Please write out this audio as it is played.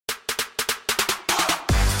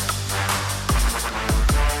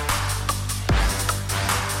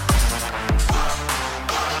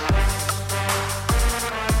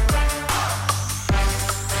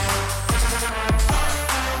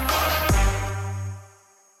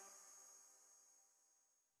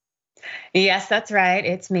Yes, that's right.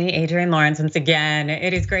 It's me, Adrienne Lawrence, once again.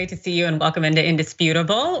 It is great to see you and welcome into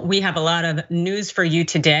Indisputable. We have a lot of news for you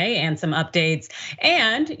today and some updates.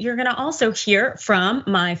 And you're going to also hear from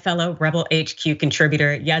my fellow Rebel HQ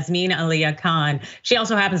contributor, Yasmin Aliyah Khan. She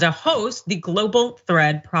also happens to host the Global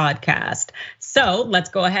Thread podcast. So let's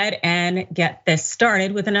go ahead and get this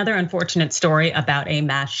started with another unfortunate story about a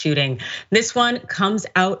mass shooting. This one comes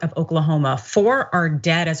out of Oklahoma. 4 are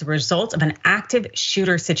dead as a result of an active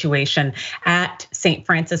shooter situation at St.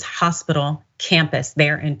 Francis Hospital campus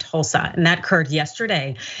there in Tulsa, and that occurred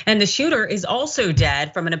yesterday. And the shooter is also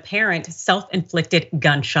dead from an apparent self-inflicted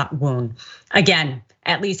gunshot wound. Again,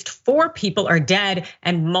 at least 4 people are dead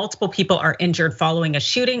and multiple people are injured following a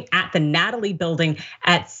shooting at the Natalie building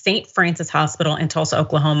at St. Francis Hospital in Tulsa,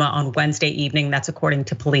 Oklahoma on Wednesday evening. That's according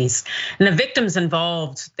to police. And the victims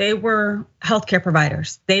involved, they were healthcare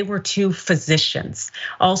providers. They were 2 physicians,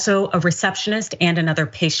 also a receptionist and another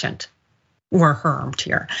patient were harmed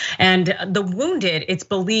here. And the wounded, it's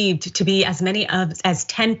believed to be as many as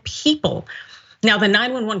 10 people. Now, the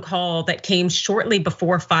 911 call that came shortly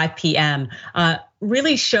before 5 p.m.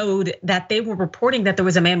 Really showed that they were reporting that there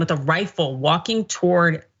was a man with a rifle walking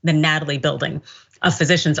toward the Natalie building, a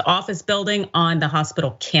physician's office building on the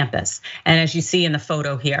hospital campus. And as you see in the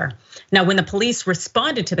photo here. Now, when the police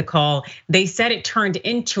responded to the call, they said it turned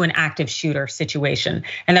into an active shooter situation.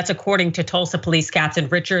 And that's according to Tulsa Police Captain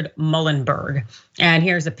Richard Mullenberg. And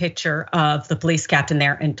here's a picture of the police captain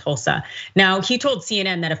there in Tulsa. Now, he told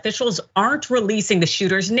CNN that officials aren't releasing the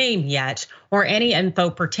shooter's name yet or any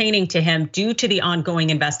info pertaining to him due to the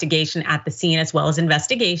ongoing investigation at the scene, as well as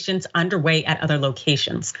investigations underway at other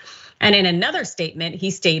locations. And in another statement, he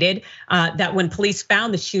stated that when police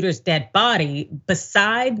found the shooter's dead body,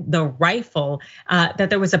 beside the rifle, that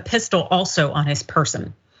there was a pistol also on his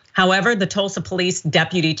person. However, the Tulsa Police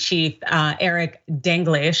Deputy Chief Eric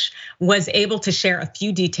Denglish was able to share a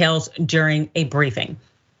few details during a briefing.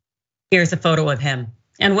 Here's a photo of him.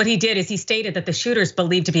 And what he did is he stated that the shooter is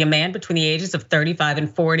believed to be a man between the ages of 35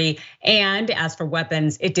 and 40. And as for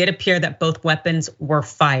weapons, it did appear that both weapons were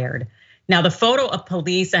fired. Now, the photo of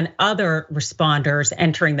police and other responders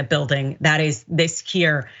entering the building, that is this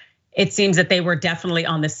here, it seems that they were definitely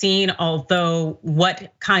on the scene, although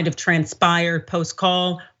what kind of transpired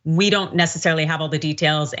post-call, we don't necessarily have all the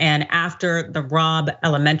details. And after the Robb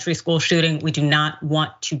Elementary School shooting, we do not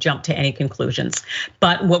want to jump to any conclusions.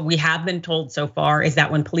 But what we have been told so far is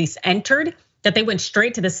that when police entered, that they went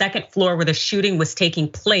straight to the second floor where the shooting was taking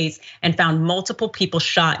place and found multiple people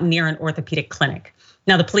shot near an orthopedic clinic.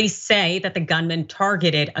 Now, the police say that the gunman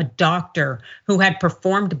targeted a doctor who had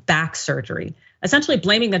performed back surgery, essentially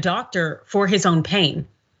blaming the doctor for his own pain.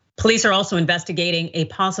 Police are also investigating a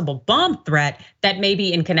possible bomb threat that may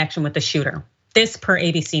be in connection with the shooter. This per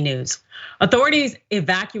ABC News. Authorities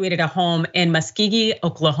evacuated a home in Muskogee,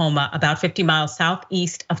 Oklahoma, about 50 miles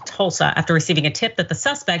southeast of Tulsa after receiving a tip that the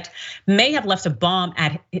suspect may have left a bomb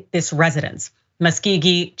at this residence.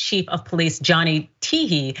 Muskogee Chief of Police Johnny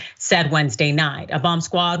Teehee said Wednesday night a bomb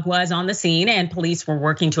squad was on the scene and police were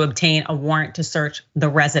working to obtain a warrant to search the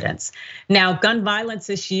residence. Now, gun violence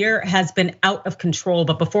this year has been out of control,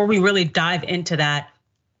 but before we really dive into that,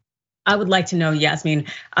 I would like to know, Yasmin,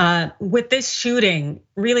 with this shooting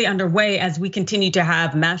really underway as we continue to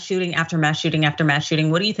have mass shooting after mass shooting after mass shooting,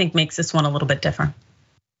 what do you think makes this one a little bit different?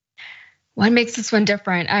 What makes this one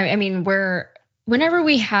different? I mean, whenever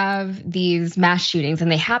we have these mass shootings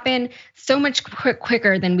and they happen so much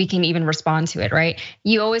quicker than we can even respond to it, right?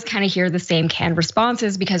 You always kind of hear the same canned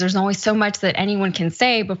responses because there's only so much that anyone can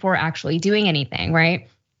say before actually doing anything, right?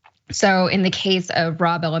 So in the case of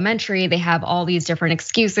Robb Elementary, they have all these different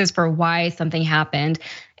excuses for why something happened.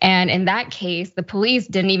 And in that case, the police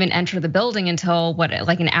didn't even enter the building until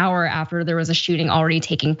like an hour after there was a shooting already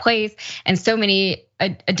taking place. And so many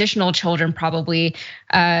additional children probably,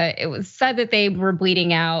 it was said that they were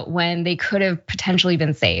bleeding out when they could have potentially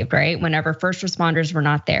been saved, right? Whenever first responders were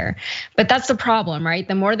not there. But that's the problem, right?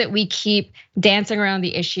 The more that we keep dancing around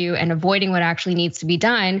the issue and avoiding what actually needs to be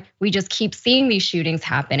done, we just keep seeing these shootings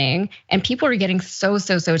happening. And people are getting so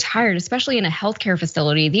tired, especially in a healthcare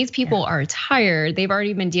facility. These people are tired. They've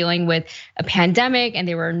already been dealing with a pandemic and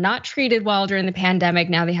they were not treated well during the pandemic.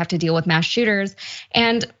 Now they have to deal with mass shooters.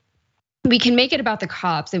 And we can make it about the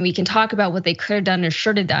cops and we can talk about what they could have done or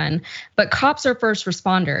should have done, but cops are first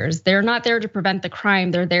responders. They're not there to prevent the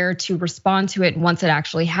crime. They're there to respond to it once it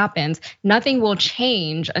actually happens. Nothing will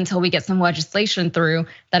change until we get some legislation through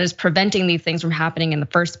that is preventing these things from happening in the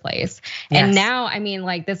first place. Yes. And now, I mean,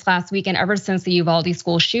 like this last weekend, ever since the Uvalde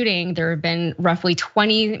school shooting, there have been roughly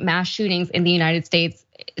 20 mass shootings in the United States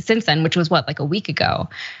since then, which was what, like a week ago.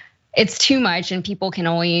 It's too much, and people can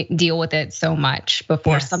only deal with it so much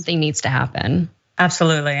before something needs to happen.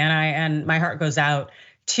 Absolutely, and my heart goes out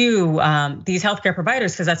to these healthcare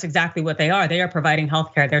providers, because that's exactly what they are. They are providing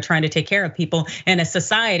healthcare. They're trying to take care of people in a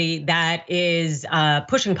society that is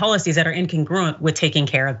pushing policies that are incongruent with taking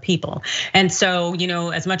care of people. And so,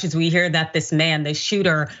 as much as we hear that this man, the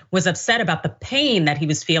shooter, was upset about the pain that he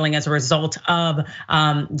was feeling as a result of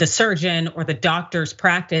the surgeon or the doctor's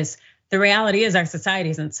practice, the reality is our society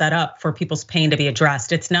isn't set up for people's pain to be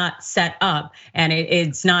addressed. It's not set up, and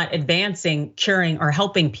it's not advancing, curing, or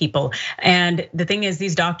helping people. And the thing is,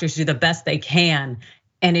 these doctors do the best they can.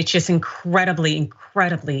 And it's just incredibly,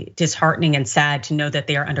 incredibly disheartening and sad to know that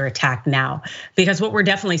they are under attack now. Because what we're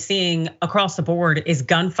definitely seeing across the board is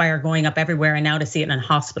gunfire going up everywhere, and now to see it in a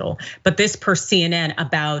hospital. But this per CNN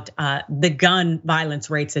about the gun violence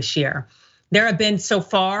rates this year. There have been so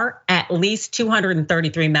far at least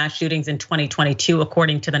 233 mass shootings in 2022,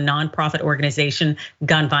 according to the nonprofit organization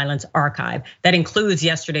Gun Violence Archive. That includes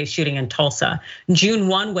yesterday's shooting in Tulsa. June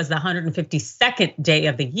 1 was the 152nd day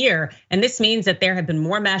of the year, and this means that there have been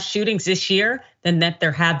more mass shootings this year than that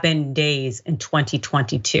there have been days in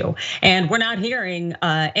 2022. And we're not hearing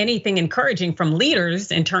anything encouraging from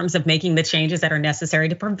leaders in terms of making the changes that are necessary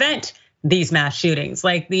to prevent these mass shootings.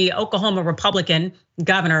 Like the Oklahoma Republican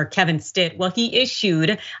governor, Kevin Stitt, well, he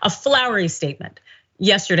issued a flowery statement.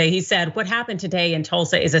 Yesterday, he said, "What happened today in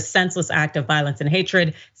Tulsa is a senseless act of violence and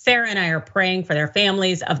hatred. Sarah and I are praying for their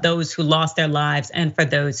families of those who lost their lives and for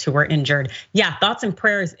those who were injured." Yeah, thoughts and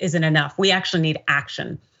prayers isn't enough. We actually need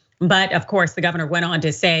action. But of course, the governor went on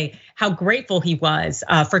to say how grateful he was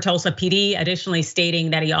for Tulsa PD, additionally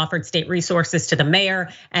stating that he offered state resources to the mayor.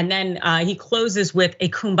 And then he closes with a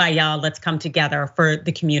kumbaya, let's come together for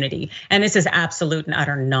the community. And this is absolute and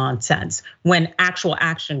utter nonsense when actual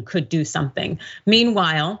action could do something.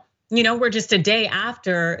 Meanwhile, we're just a day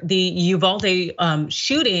after the Uvalde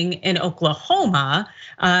shooting in Oklahoma,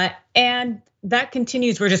 and that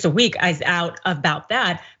continues. We're just a week out about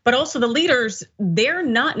that. But also the leaders, they're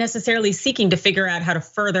not necessarily seeking to figure out how to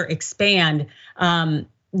further expand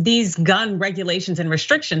these gun regulations and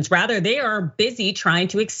restrictions. Rather, they are busy trying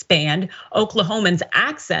to expand Oklahomans'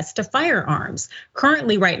 access to firearms.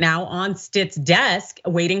 Currently, right now on Stitt's desk,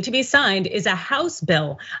 waiting to be signed, is a House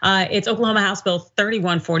bill. It's Oklahoma House Bill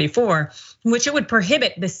 3144, which it would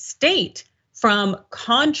prohibit the state from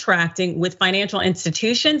contracting with financial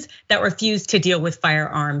institutions that refuse to deal with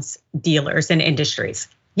firearms dealers and industries.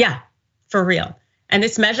 Yeah, for real. And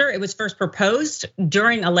this measure, it was first proposed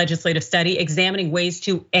during a legislative study examining ways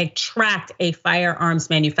to attract a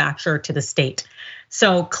firearms manufacturer to the state.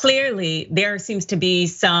 So clearly there seems to be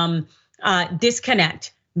some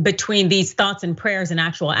disconnect between these thoughts and prayers and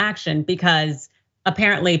actual action, because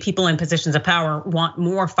apparently people in positions of power want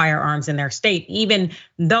more firearms in their state, even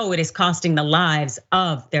though it is costing the lives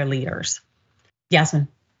of their leaders. Yasmin.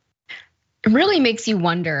 It really makes you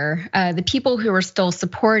wonder, the people who are still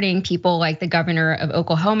supporting people like the governor of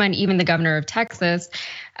Oklahoma and even the governor of Texas,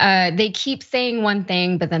 they keep saying one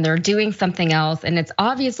thing, but then they're doing something else, and it's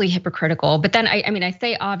obviously hypocritical. But then I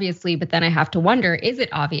say obviously, but then I have to wonder, is it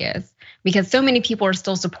obvious? Because so many people are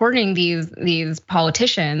still supporting these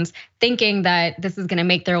politicians, thinking that this is gonna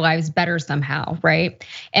make their lives better somehow, right?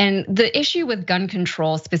 And the issue with gun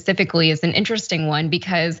control specifically is an interesting one,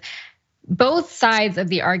 because both sides of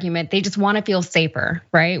the argument, they just want to feel safer,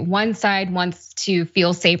 right? One side wants to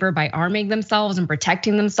feel safer by arming themselves and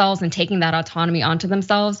protecting themselves and taking that autonomy onto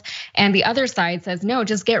themselves. And the other side says, no,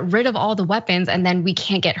 just get rid of all the weapons and then we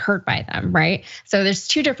can't get hurt by them, right? So there's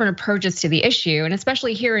two different approaches to the issue. And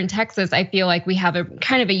especially here in Texas, I feel like we have a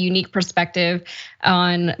kind of a unique perspective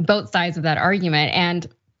on both sides of that argument. And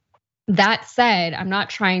that said, I'm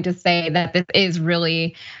not trying to say that this is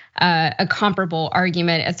really a comparable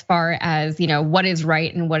argument as far as what is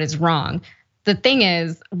right and what is wrong. The thing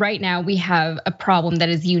is, right now we have a problem that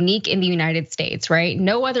is unique in the United States, right?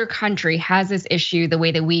 No other country has this issue the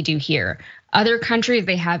way that we do here. Other countries,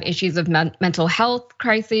 they have issues of mental health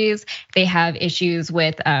crises. They have issues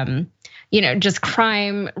with just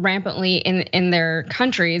crime rampantly in their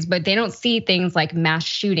countries, but they don't see things like mass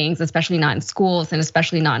shootings, especially not in schools and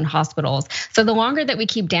especially not in hospitals. So the longer that we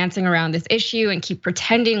keep dancing around this issue and keep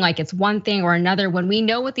pretending like it's one thing or another, when we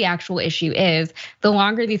know what the actual issue is, the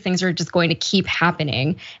longer these things are just going to keep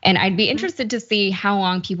happening. And I'd be interested to see how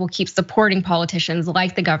long people keep supporting politicians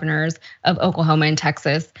like the governors of Oklahoma and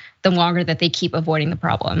Texas, the longer that they keep avoiding the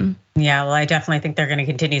problem. Yeah, well, I definitely think they're going to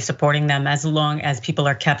continue supporting them as long as people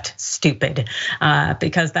are kept stupid,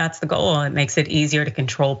 because that's the goal. It makes it easier to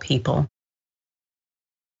control people.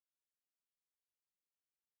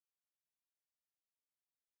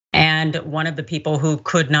 And And one of the people who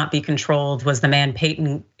could not be controlled was the man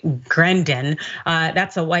Peyton Grendon.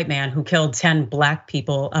 That's a white man who killed 10 black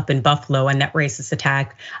people up in Buffalo in that racist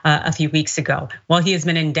attack a few weeks ago. Well, he has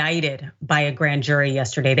been indicted by a grand jury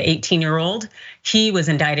yesterday. The 18-year-old, he was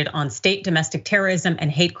indicted on state domestic terrorism and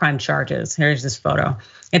hate crime charges. Here's this photo.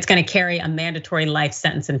 It's going to carry a mandatory life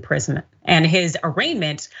sentence imprisonment. And his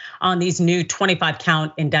arraignment on these new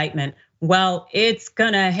 25-count indictment, well, it's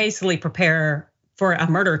going to hastily prepare for a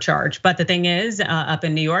murder charge. But the thing is, up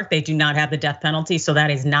in New York, they do not have the death penalty, so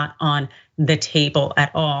that is not on the table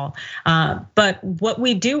at all. But what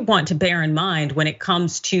we do want to bear in mind when it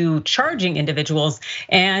comes to charging individuals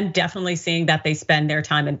and definitely seeing that they spend their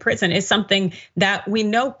time in prison is something that we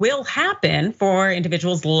know will happen for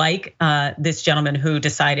individuals like this gentleman who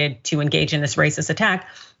decided to engage in this racist attack.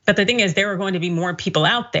 But the thing is, there are going to be more people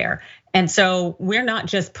out there. And so we're not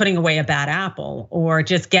just putting away a bad apple or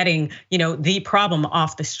just getting, the problem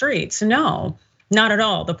off the streets. No, not at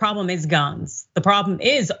all. The problem is guns. The problem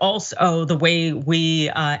is also the way we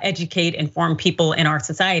educate, inform people in our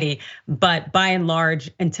society. But by and large,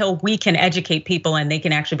 until we can educate people and they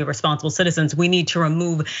can actually be responsible citizens, we need to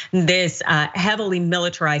remove this heavily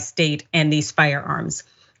militarized state and these firearms.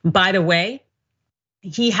 By the way,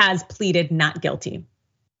 he has pleaded not guilty.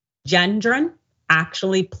 Gendron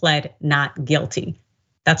actually pled not guilty.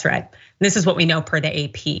 That's right. This is what we know per the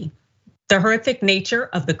AP. The horrific nature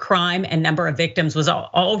of the crime and number of victims was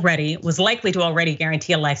likely to already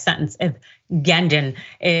guarantee a life sentence if Gendon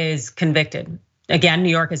is convicted. Again,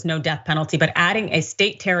 New York has no death penalty, but adding a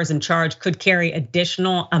state terrorism charge could carry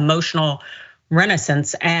additional emotional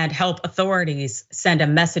renaissance and help authorities send a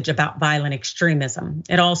message about violent extremism.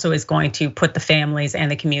 It also is going to put the families and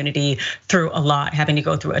the community through a lot, having to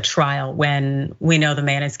go through a trial when we know the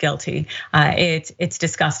man is guilty. It's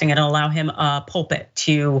disgusting. It'll allow him a pulpit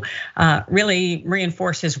to really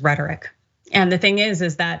reinforce his rhetoric. And the thing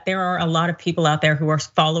is that there are a lot of people out there who are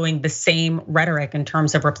following the same rhetoric in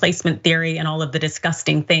terms of replacement theory and all of the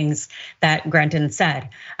disgusting things that Grendon said.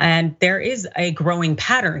 And there is a growing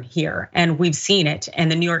pattern here, and we've seen it,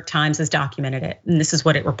 and the New York Times has documented it, and this is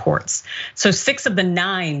what it reports. So 6 of the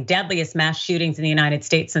 9 deadliest mass shootings in the United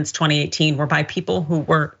States since 2018 were by people who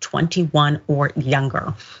were 21 or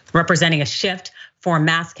younger, representing a shift for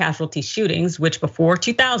mass casualty shootings, which before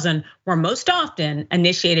 2000 were most often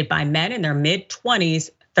initiated by men in their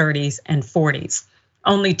mid-20s, 30s, and 40s.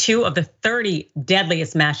 Only 2 of the 30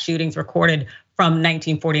 deadliest mass shootings recorded from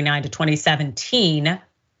 1949 to 2017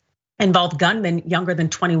 involved gunmen younger than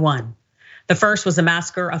 21. The first was a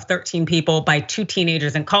massacre of 13 people by 2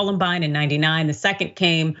 teenagers in Columbine in '99. The second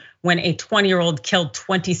came when a 20-year-old killed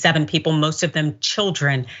 27 people, most of them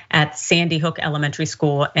children, at Sandy Hook Elementary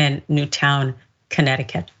School in Newtown,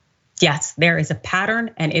 Connecticut. Yes, there is a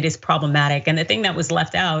pattern and it is problematic. And the thing that was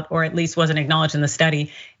left out, or at least wasn't acknowledged in the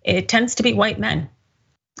study, it tends to be white men,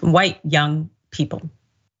 white young people,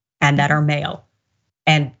 and that are male.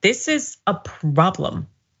 And this is a problem.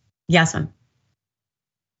 Yasin.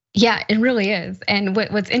 Yeah, it really is. And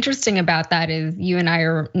what's interesting about that is you and I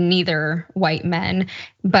are neither white men,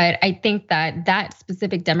 but I think that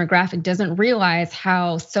specific demographic doesn't realize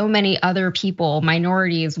how so many other people,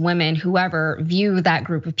 minorities, women, whoever, view that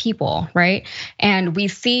group of people, right? And we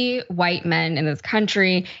see white men in this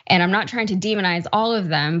country, and I'm not trying to demonize all of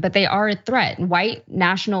them, but they are a threat. White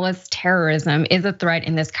nationalist terrorism is a threat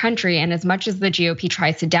in this country. And as much as the GOP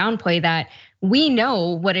tries to downplay that, we know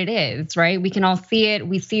what it is, right? We can all see it.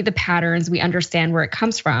 We see the patterns. We understand where it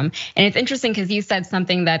comes from. And it's interesting because you said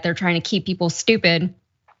something that they're trying to keep people stupid.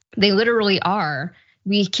 They literally are.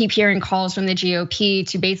 We keep hearing calls from the GOP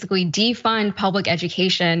to basically defund public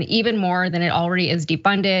education even more than it already is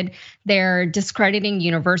defunded. They're discrediting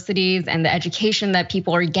universities and the education that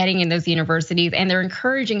people are getting in those universities, and they're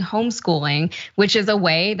encouraging homeschooling, which is a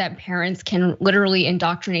way that parents can literally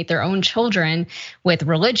indoctrinate their own children with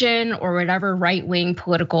religion or whatever right-wing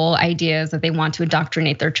political ideas that they want to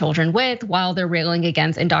indoctrinate their children with, while they're railing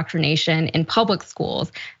against indoctrination in public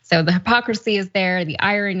schools. So the hypocrisy is there, the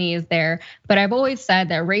irony is there, but I've always said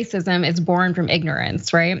that racism is born from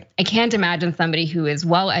ignorance, right? I can't imagine somebody who is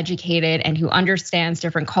well educated and who understands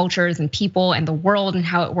different cultures and people and the world and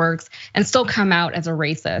how it works and still come out as a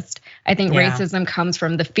racist. I think racism comes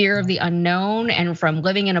from the fear of the unknown and from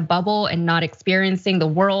living in a bubble and not experiencing the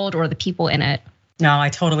world or the people in it. No, I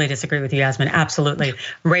totally disagree with you, Yasmin. Absolutely.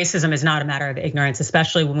 Racism is not a matter of ignorance,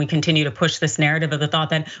 especially when we continue to push this narrative of the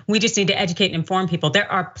thought that we just need to educate and inform people. There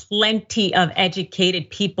are plenty of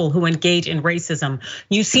educated people who engage in racism.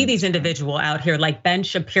 You see these individuals out here like Ben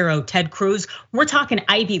Shapiro, Ted Cruz. We're talking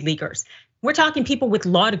Ivy Leaguers. We're talking people with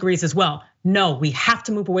law degrees as well. No, we have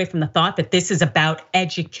to move away from the thought that this is about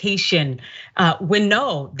education. When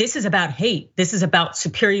no, this is about hate. This is about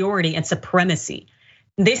superiority and supremacy.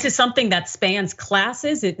 This is something that spans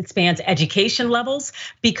classes, it spans education levels,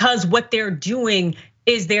 because what they're doing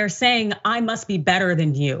is they're saying, I must be better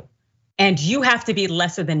than you. And you have to be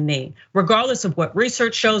lesser than me, regardless of what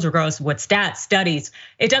research shows, regardless of what stats, studies.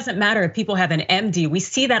 It doesn't matter if people have an MD. We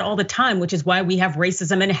see that all the time, which is why we have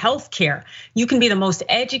racism in healthcare. You can be the most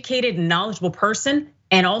educated and knowledgeable person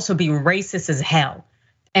and also be racist as hell.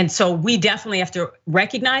 And so we definitely have to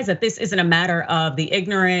recognize that this isn't a matter of the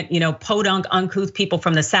ignorant, podunk, uncouth people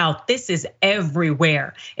from the South. This is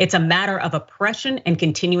everywhere. It's a matter of oppression and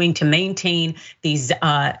continuing to maintain these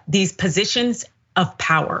positions of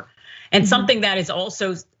power. And something that is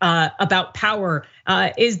also about power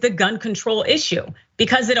is the gun control issue,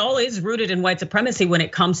 because it all is rooted in white supremacy when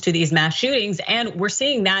it comes to these mass shootings. And we're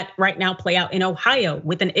seeing that right now play out in Ohio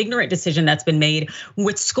with an ignorant decision that's been made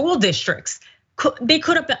with school districts. They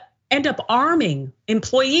could have end up arming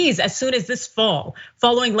employees as soon as this fall,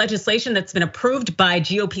 following legislation that's been approved by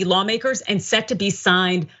GOP lawmakers and set to be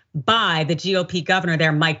signed by the GOP governor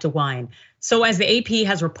there, Mike DeWine. So as the AP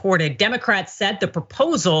has reported, Democrats said the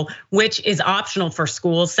proposal, which is optional for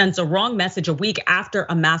schools, sends a wrong message a week after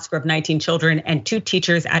a massacre of 19 children and 2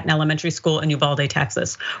 teachers at an elementary school in Uvalde,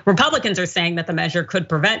 Texas. Republicans are saying that the measure could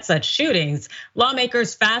prevent such shootings.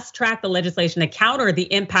 Lawmakers fast-tracked the legislation to counter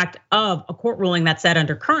the impact of a court ruling that said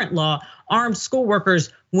under current law, armed school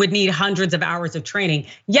workers would need hundreds of hours of training.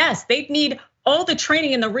 Yes, they'd need all the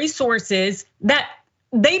training and the resources that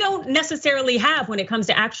they don't necessarily have when it comes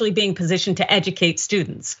to actually being positioned to educate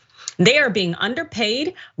students. They are being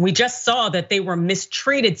underpaid. We just saw that they were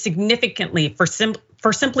mistreated significantly for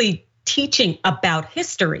simply teaching about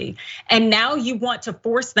history. And now you want to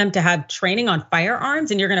force them to have training on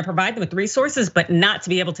firearms, and you're gonna provide them with resources, but not to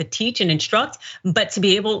be able to teach and instruct, but to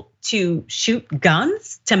be able to shoot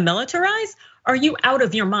guns, to militarize? Are you out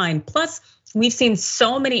of your mind? Plus, we've seen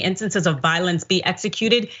so many instances of violence be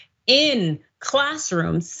executed in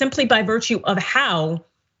classrooms simply by virtue of how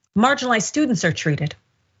marginalized students are treated.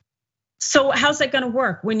 So how's that gonna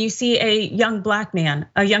work when you see a young black man,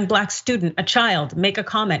 a young black student, a child make a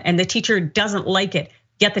comment and the teacher doesn't like it,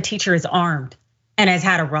 yet the teacher is armed and has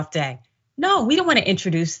had a rough day? No, we don't wanna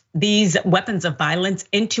introduce these weapons of violence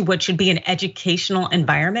into what should be an educational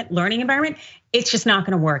environment, learning environment. It's just not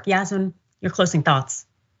gonna work. Yasmin, your closing thoughts.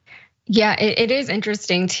 Yeah, it is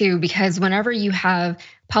interesting too, because whenever you have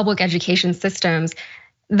public education systems,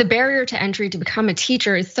 the barrier to entry to become a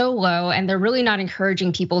teacher is so low, and they're really not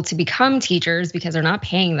encouraging people to become teachers because they're not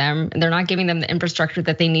paying them and they're not giving them the infrastructure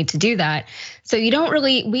that they need to do that. So we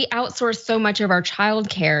outsource so much of our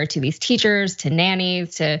childcare to these teachers, to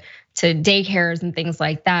nannies, to daycares and things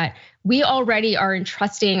like that. We already are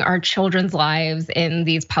entrusting our children's lives in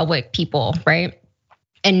these public people, right?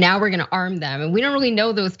 And now we're gonna arm them. And we don't really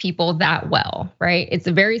know those people that well, right? It's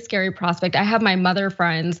a very scary prospect. I have my mother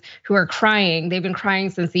friends who are crying. They've been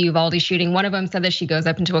crying since the Uvalde shooting. One of them said that she goes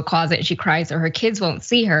up into a closet and she cries so her kids won't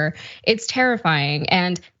see her. It's terrifying.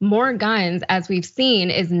 And more guns, as we've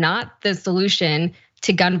seen, is not the solution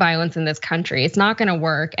to gun violence in this country. It's not gonna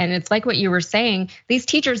work. And it's like what you were saying, these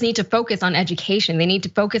teachers need to focus on education. They need to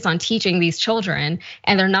focus on teaching these children,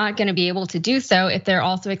 and they're not gonna be able to do so if they're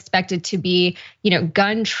also expected to be,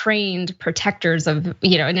 gun trained protectors of,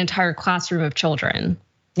 an entire classroom of children.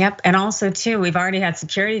 Yep, and also too, we've already had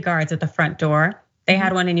security guards at the front door. They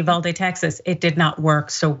had one in Uvalde, Texas. It did not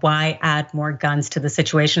work. So why add more guns to the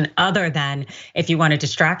situation other than if you want to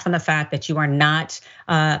distract from the fact that you are not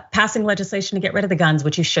passing legislation to get rid of the guns,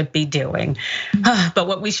 which you should be doing. But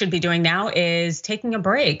what we should be doing now is taking a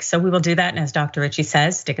break. So we will do that. And as Dr. Richey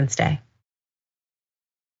says, stick and stay.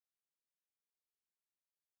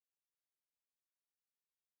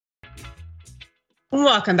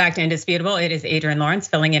 Welcome back to Indisputable. It is Adrienne Lawrence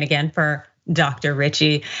filling in again for Dr.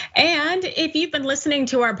 Richey. And if you've been listening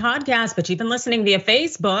to our podcast, but you've been listening via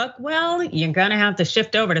Facebook, well, you're gonna have to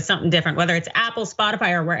shift over to something different, whether it's Apple,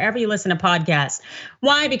 Spotify, or wherever you listen to podcasts.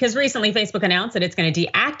 Why? Because recently Facebook announced that it's gonna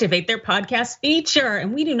deactivate their podcast feature,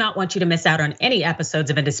 and we do not want you to miss out on any episodes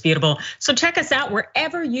of Indisputable. So check us out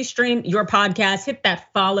wherever you stream your podcast, hit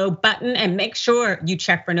that follow button and make sure you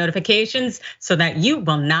check for notifications so that you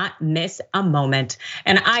will not miss a moment.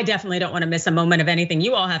 And I definitely don't wanna miss a moment of anything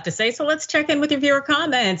you all have to say, so let's check in with your viewer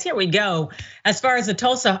comments. Here we go. As far as the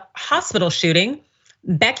Tulsa hospital shooting,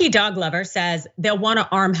 Becky Doglover says they'll want to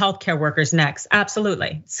arm healthcare workers next.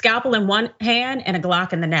 Absolutely. Scalpel in one hand and a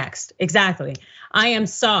Glock in the next. Exactly. I am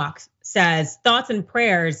Sock says thoughts and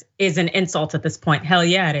prayers is an insult at this point. Hell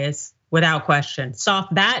yeah, it is, without question.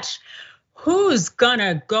 Soft Batch, Who's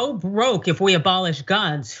gonna go broke if we abolish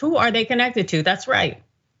guns? Who are they connected to? That's right.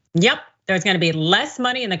 Yep, there's gonna be less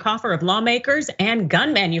money in the coffer of lawmakers, and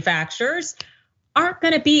gun manufacturers aren't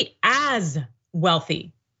gonna be as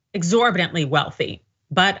wealthy, exorbitantly wealthy.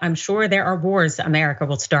 But I'm sure there are wars America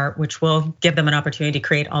will start, which will give them an opportunity to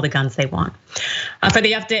create all the guns they want. For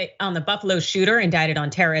the update on the Buffalo shooter indicted on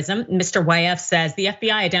terrorism, Mr. YF says the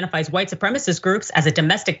FBI identifies white supremacist groups as a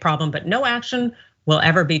domestic problem, but no action will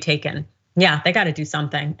ever be taken. Yeah, they got to do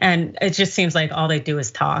something. And it just seems like all they do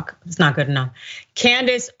is talk. It's not good enough.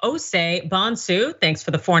 Candace Osei Bonsu, thanks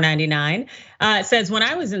for the $4.99, says, when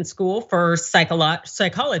I was in school for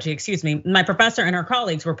psychology, my professor and our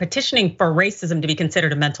colleagues were petitioning for racism to be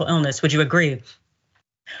considered a mental illness. Would you agree?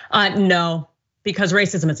 No, because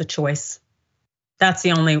racism is a choice. That's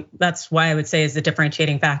why I would say is the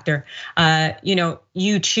differentiating factor.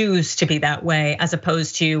 You choose to be that way as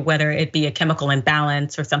opposed to whether it be a chemical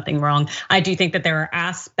imbalance or something wrong. I do think that there are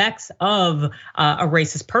aspects of a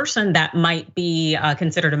racist person that might be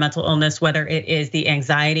considered a mental illness, whether it is the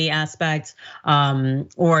anxiety aspect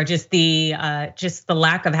or just the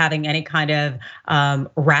lack of having any kind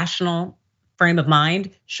of rational frame of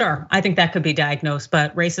mind. Sure, I think that could be diagnosed,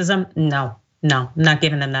 but racism, no. No, I'm not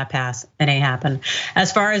giving them that pass. It ain't happen.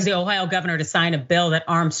 As far as the Ohio governor to sign a bill that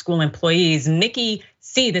arms school employees, Nikki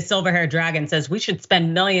C, the silver-haired dragon, says we should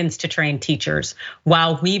spend millions to train teachers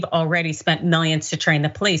while we've already spent millions to train the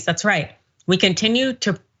police. That's right. We continue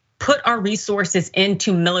to put our resources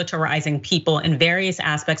into militarizing people in various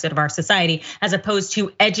aspects of our society, as opposed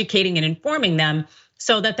to educating and informing them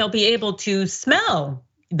so that they'll be able to smell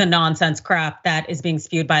the nonsense crap that is being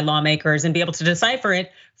spewed by lawmakers and be able to decipher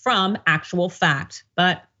it from actual fact.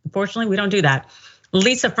 But unfortunately, we don't do that.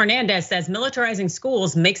 Lisa Fernandez says militarizing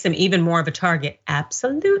schools makes them even more of a target.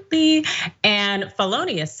 Absolutely. And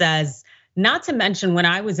Felonius says, not to mention when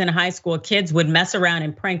I was in high school, kids would mess around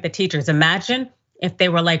and prank the teachers. Imagine if they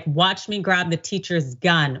were like, watch me grab the teacher's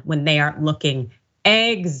gun when they aren't looking.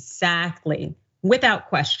 Exactly, without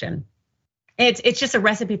question. It's just a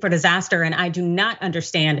recipe for disaster, and I do not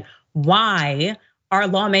understand why our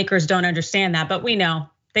lawmakers don't understand that. But we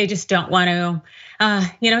know they just don't want to,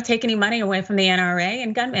 take any money away from the NRA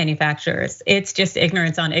and gun manufacturers. It's just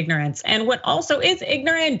ignorance on ignorance. And what also is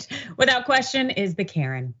ignorant, without question, is the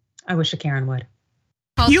Karen. I wish a Karen would.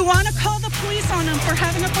 You want to call the police on them for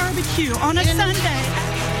having a barbecue on a Sunday?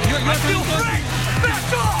 I feel free.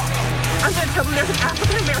 Back off! I'm going to tell them there's an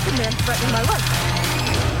African-American man threatening my life.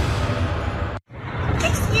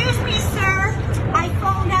 Excuse me, sir. I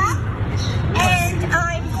phoned up and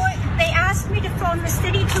they asked me to phone the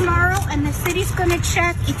city tomorrow, and the city's gonna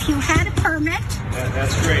check if you had a permit.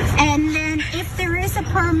 That's great. And then if there is a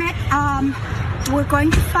permit, we're going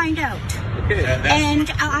to find out. Okay. And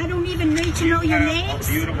I don't even need to know your names.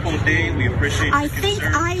 A beautiful day. We appreciate your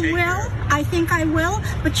concern. I think I will.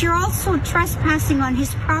 But you're also trespassing on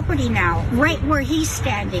his property now, right where he's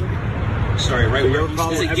standing. Sorry, right where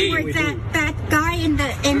There's a gate. Where that guy in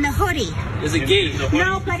the hoodie. There's a gate.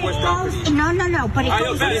 No, but it goes. No. But it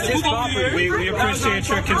goes. It's his property. We appreciate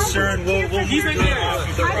your concern. We'll He's right there.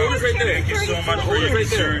 The Owner's right there. Thank you so much for your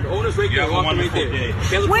concern. Owner's right there. You have a wonderful day.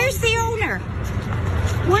 Where's the owner?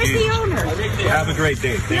 Where's the owner? Have a great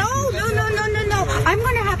day. Thank No. I'm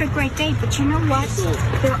going to have a great day, but you know what?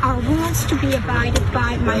 There are rules to be abided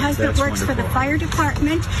by. My husband works for the fire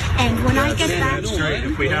department, and when I get back,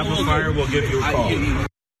 If we have a fire, we'll give you a call.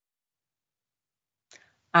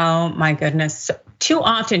 Oh my goodness. Too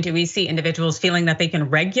often do we see individuals feeling that they can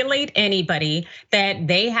regulate anybody, that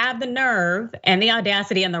they have the nerve and the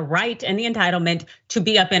audacity and the right and the entitlement to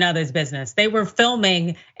be up in others' business. They were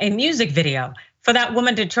filming a music video for that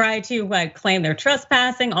woman to try to claim they're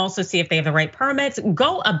trespassing, also see if they have the right permits.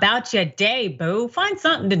 Go about your day, boo. Find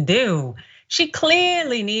something to do. She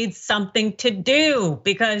clearly needs something to do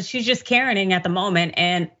because she's just Karening at the moment,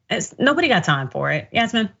 and nobody got time for it.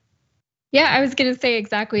 Yasmin? Yeah, I was gonna say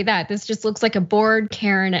exactly that. This just looks like a bored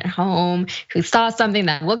Karen at home who saw something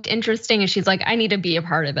that looked interesting and she's like, I need to be a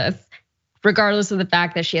part of this. Regardless of the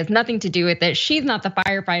fact that she has nothing to do with it. She's not the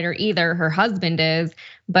firefighter either, her husband is.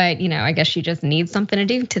 But I guess she just needs something to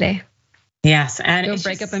do today. Yes, and go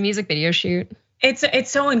break up a music video shoot. It's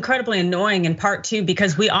so incredibly annoying in part too,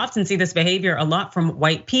 because we often see this behavior a lot from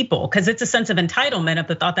white people, because it's a sense of entitlement of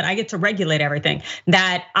the thought that I get to regulate everything,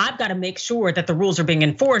 that I've got to make sure that the rules are being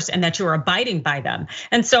enforced and that you're abiding by them.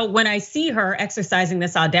 And so when I see her exercising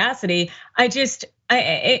this audacity,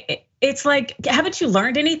 it's like, haven't you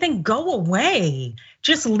learned anything? Go away.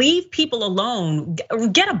 Just leave people alone.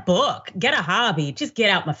 Get a book, get a hobby, just get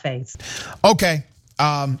out my face. Okay,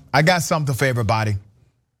 I got something for everybody.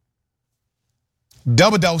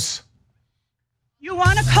 Double dose. You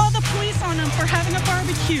want to call the police on them for having a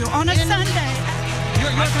barbecue on a Sunday.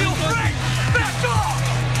 I feel free. Back off.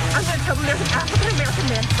 I'm going to tell them there's an African-American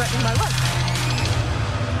man threatening my life.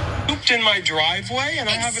 Pooped in my driveway and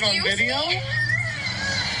I have it on video?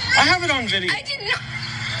 I have it on video. I did not.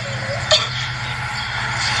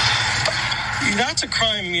 That's a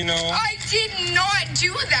crime, you know. I did not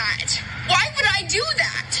do that. Why would I do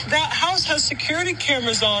that? That house has security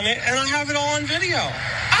cameras on it and I have it all on video.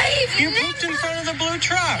 You pooped in front of the blue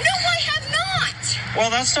truck. No, I have not. Well,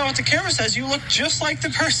 that's not what the camera says. You look just like the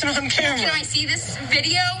person on camera. Can I see this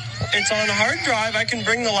video? It's on a hard drive. I can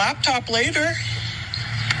bring the laptop later.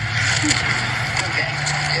 Okay.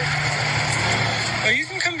 Or you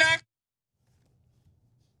can come back.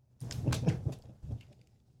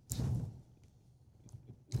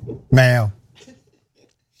 Ma'am,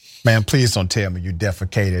 please don't tell me you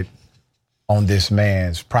defecated on this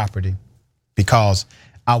man's property, because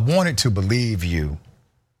I wanted to believe you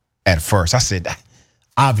at first. I said,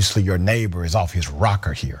 obviously your neighbor is off his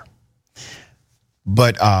rocker here.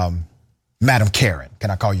 But Madam Karen,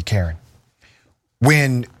 can I call you Karen?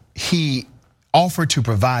 When he offered to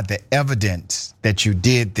provide the evidence that you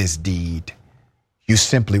did this deed, you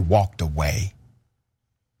simply walked away.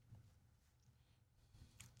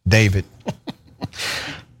 David.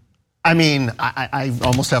 I mean, I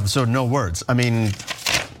almost have sort of no words. I mean,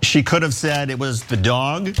 she could have said it was the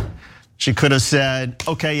dog. She could have said,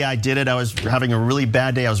 okay, yeah, I did it. I was having a really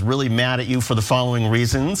bad day. I was really mad at you for the following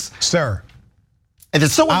reasons. Sir. And it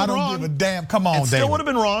still would have been wrong. wrong. I don't give a damn. Come on, David. David. Still would have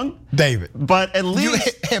been wrong. David. But at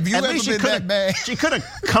least, have you ever been that bad? She could have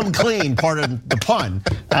come clean, pardon the pun.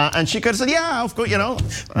 And she could have said, yeah, of course, you know,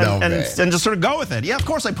 and just sort of go with it. Yeah, of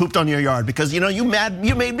course I pooped on your yard because, you know, you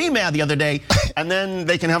made me mad the other day. And then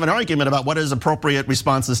they can have an argument about what is appropriate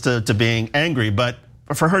responses to being angry. But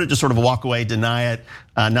for her to just sort of walk away, deny it,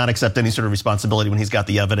 not accept any sort of responsibility when he's got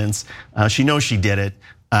the evidence. She knows she did it.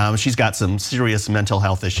 She's got some serious mental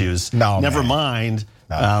health issues. Never mind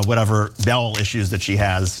whatever bowel issues that she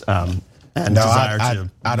has and desire to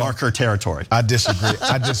mark her territory. I disagree.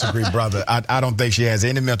 I disagree, brother. I don't think she has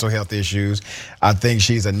any mental health issues. I think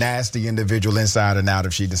she's a nasty individual inside and out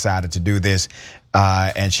if she decided to do this.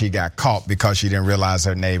 And she got caught because she didn't realize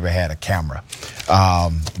her neighbor had a camera.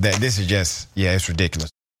 This is just, yeah, it's ridiculous.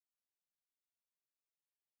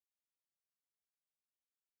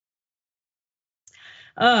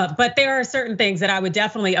 But there are certain things that I would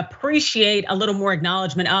definitely appreciate a little more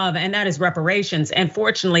acknowledgement of, and that is reparations. And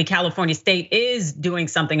fortunately, California State is doing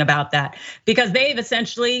something about that because they've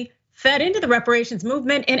essentially fed into the reparations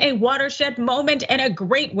movement in a watershed moment in a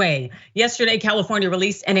great way. Yesterday, California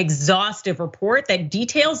released an exhaustive report that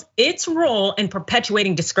details its role in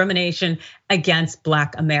perpetuating discrimination against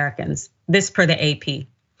Black Americans. This per the AP.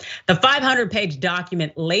 The 500-page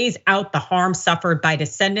document lays out the harm suffered by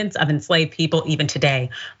descendants of enslaved people even today,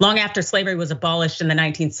 long after slavery was abolished in the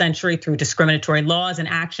 19th century through discriminatory laws and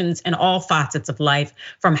actions in all facets of life,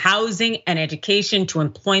 from housing and education to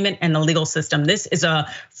employment and the legal system. This is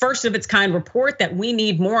a first of its kind report that we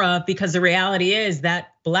need more of because the reality is that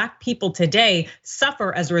Black people today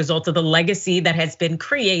suffer as a result of the legacy that has been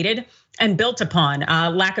created and built upon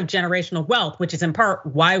lack of generational wealth, which is in part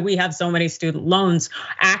why we have so many student loans,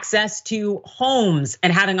 access to homes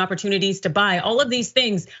and having opportunities to buy. All of these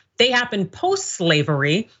things, they happen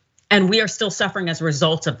post-slavery and we are still suffering as a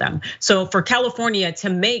result of them. So for California to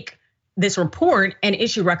make this report and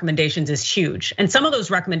issue recommendations is huge. And some of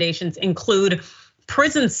those recommendations include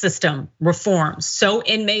prison system reforms, so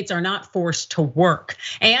inmates are not forced to work.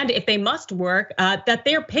 And if they must work, that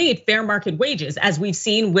they're paid fair market wages, as we've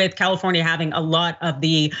seen with California having a lot of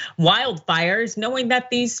the wildfires, knowing that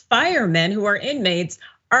these firemen who are inmates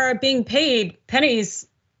are being paid pennies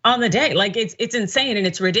on the day. Like it's insane and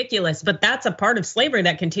it's ridiculous, but that's a part of slavery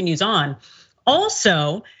that continues on.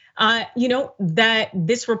 Also, that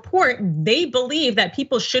this report, they believe that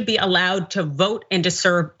people should be allowed to vote and to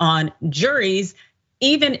serve on juries,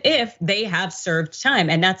 even if they have served time.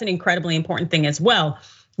 And that's an incredibly important thing as well.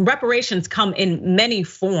 Reparations come in many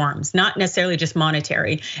forms, not necessarily just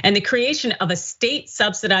monetary. And the creation of a state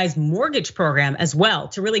subsidized mortgage program as well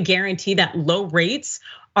to really guarantee that low rates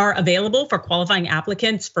are available for qualifying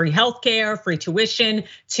applicants, free healthcare, free tuition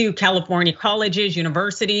to California colleges,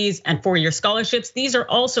 universities, and four-year scholarships. These are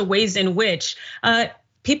also ways in which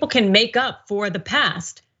people can make up for the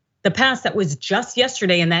past that was just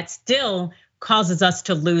yesterday and that still causes us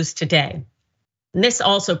to lose today. And this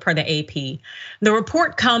also per the AP. The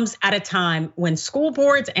report comes at a time when school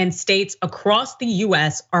boards and states across the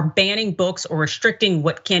US are banning books or restricting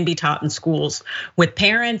what can be taught in schools, with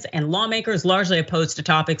parents and lawmakers largely opposed to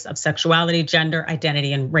topics of sexuality, gender,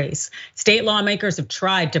 identity, and race. State lawmakers have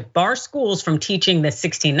tried to bar schools from teaching the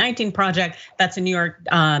 1619 Project. That's a New York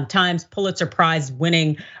Times Pulitzer Prize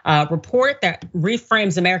winning report that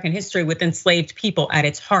reframes American history with enslaved people at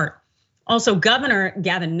its heart. Also, Governor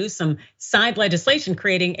Gavin Newsom signed legislation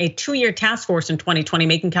creating a 2-year task force in 2020,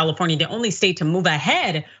 making California the only state to move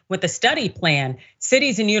ahead with a study plan.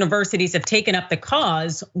 Cities and universities have taken up the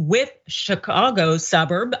cause, with Chicago's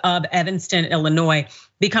suburb of Evanston, Illinois,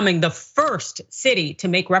 becoming the first city to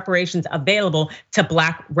make reparations available to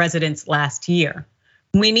Black residents last year.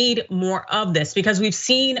 We need more of this because we've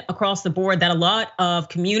seen across the board that a lot of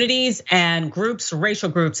communities and groups, racial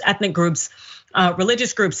groups, ethnic groups,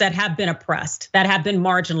 religious groups that have been oppressed, that have been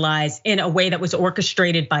marginalized in a way that was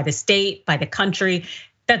orchestrated by the state, by the country,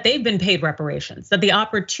 that they've been paid reparations, that the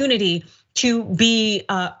opportunity to be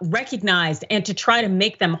recognized and to try to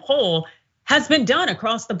make them whole has been done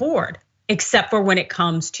across the board, except for when it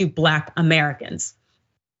comes to Black Americans.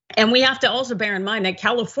 And we have to also bear in mind that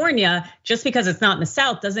California, just because it's not in the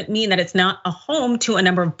South, doesn't mean that it's not a home to a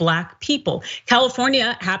number of Black people.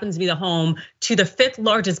 California happens to be the home to the 5th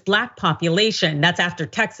largest Black population. That's after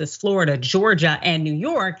Texas, Florida, Georgia, and New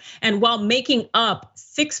York. And while making up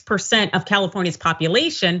 6% of California's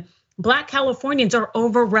population, Black Californians are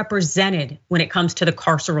overrepresented when it comes to the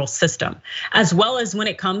carceral system, as well as when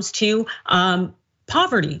it comes to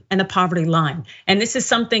poverty and the poverty line. And this is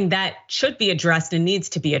something that should be addressed and needs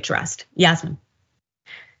to be addressed. Yasmin.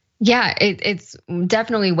 Yeah, it's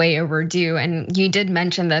definitely way overdue. And you did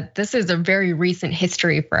mention that this is a very recent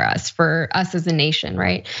history for us as a nation,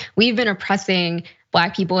 right? We've been oppressing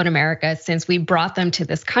Black people in America since we brought them to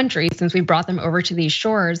this country, since we brought them over to these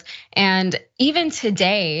shores. And even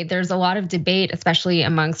today, there's a lot of debate, especially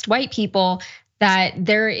amongst white people, that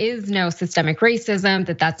there is no systemic racism,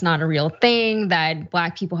 that that's not a real thing, that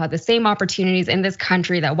Black people have the same opportunities in this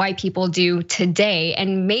country that white people do today.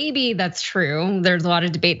 And maybe that's true. There's a lot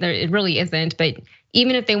of debate that it really isn't, but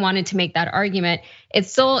even if they wanted to make that argument, it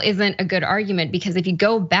still isn't a good argument, because if you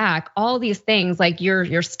go back, all these things, like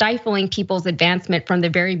you're stifling people's advancement from the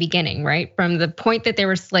very beginning, right? From the point that they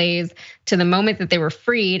were slaves to the moment that they were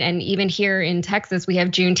freed. And even here in Texas, we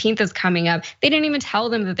have Juneteenth is coming up. They didn't even tell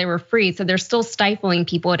them that they were free. So they're still stifling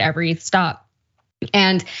people at every stop.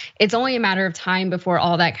 And it's only a matter of time before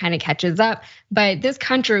all that kind of catches up. But this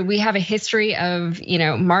country, we have a history of,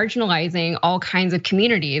 marginalizing all kinds of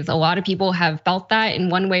communities. A lot of people have felt that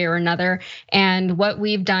in one way or another. And what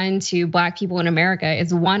we've done to Black people in America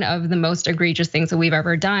is one of the most egregious things that we've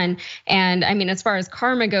ever done. And I mean, as far as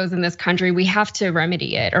karma goes in this country, we have to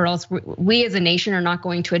remedy it, or else we as a nation are not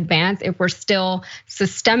going to advance if we're still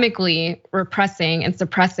systemically repressing and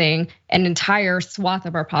suppressing an entire swath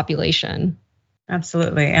of our population.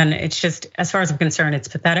 Absolutely, and it's just, as far as I'm concerned, it's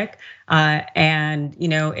pathetic. And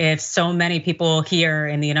if so many people here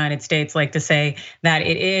in the United States like to say that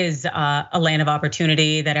it is a land of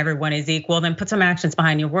opportunity, that everyone is equal, then put some actions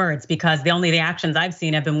behind your words, because the actions I've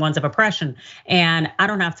seen have been ones of oppression. And I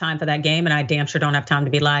don't have time for that game, and I damn sure don't have time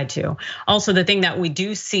to be lied to. Also, the thing that we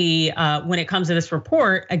do see when it comes to this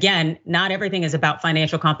report, again, not everything is about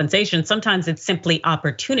financial compensation. Sometimes it's simply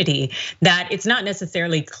opportunity, that it's not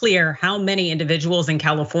necessarily clear how many individuals in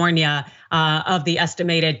California of the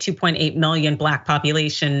estimated 2.8 million Black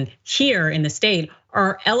population here in the state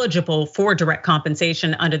are eligible for direct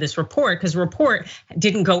compensation under this report, because the report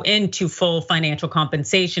didn't go into full financial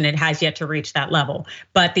compensation. It has yet to reach that level.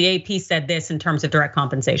 But the AP said this in terms of direct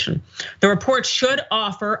compensation. The report should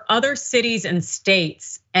offer other cities and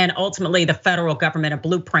states, and ultimately the federal government, a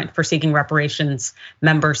blueprint for seeking reparations,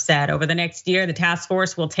 members said. Over the next year, the task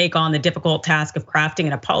force will take on the difficult task of crafting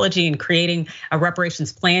an apology and creating a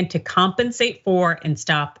reparations plan to compensate for and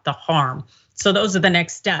stop the harm. So those are the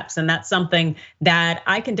next steps, and that's something that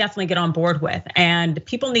I can definitely get on board with. And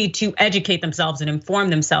people need to educate themselves and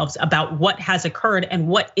inform themselves about what has occurred and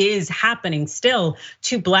what is happening still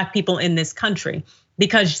to Black people in this country.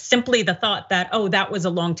 Because simply the thought that, oh, that was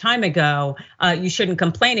a long time ago, you shouldn't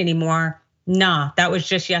complain anymore. Nah, that was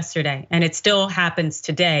just yesterday, and it still happens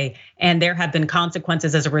today. And there have been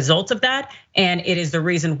consequences as a result of that. And it is the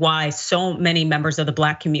reason why so many members of the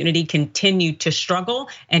Black community continue to struggle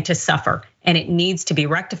and to suffer. And it needs to be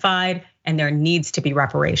rectified, and there needs to be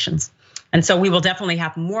reparations. And so we will definitely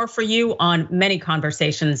have more for you on many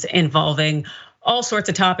conversations involving all sorts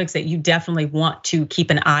of topics that you definitely want to keep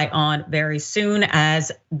an eye on very soon.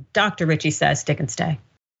 As Dr. Richie says, stick and stay.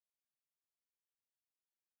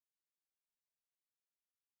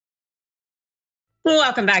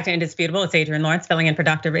 Welcome back to Indisputable. It's Adrienne Lawrence filling in for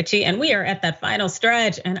Dr. Richie, and we are at that final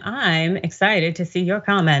stretch, and I'm excited to see your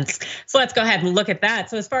comments. So let's go ahead and look at that.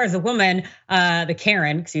 So as far as the woman, the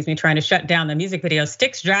Karen, trying to shut down the music video,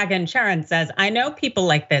 Styx Dragon Sharon says, I know people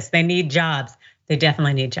like this, they need jobs. They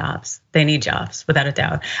definitely need jobs. They need jobs, without a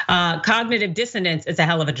doubt. Cognitive dissonance is a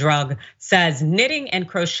hell of a drug, says knitting and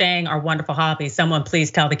crocheting are wonderful hobbies. Someone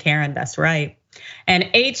please tell the Karen that's right. And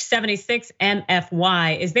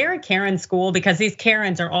H76MFY, is there a Karen school? Because these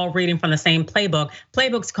Karens are all reading from the same playbook.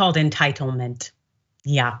 Playbook's called entitlement.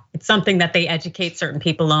 Yeah, it's something that they educate certain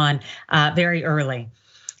people on very early.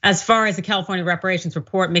 As far as the California reparations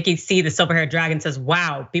report, Mickey C., the silver-haired dragon, says,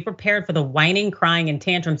 wow, be prepared for the whining, crying, and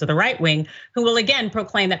tantrums of the right wing, who will again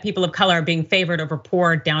proclaim that people of color are being favored over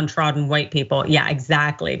poor, downtrodden white people. Yeah,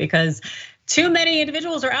 exactly, because too many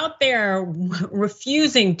individuals are out there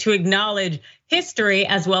refusing to acknowledge history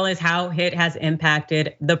as well as how it has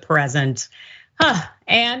impacted the present.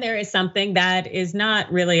 And there is something that is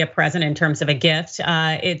not really a present in terms of a gift.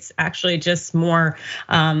 It's actually just more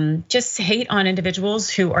just hate on individuals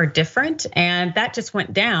who are different. And that just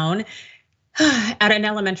went down at an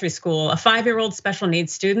elementary school. A 5-year-old special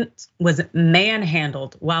needs student was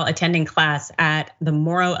manhandled while attending class at the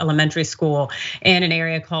Morrow Elementary School in an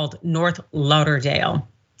area called North Lauderdale.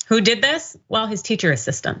 Who did this? Well, his teacher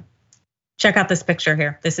assistant. Check out this picture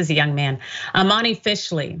here. This is a young man. Amani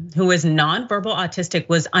Fishley, who is nonverbal autistic,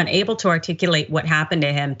 was unable to articulate what happened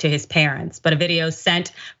to him to his parents, but a video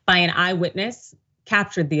sent by an eyewitness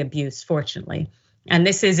captured the abuse, fortunately. And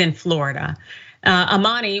this is in Florida.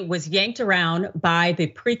 Amani was yanked around by the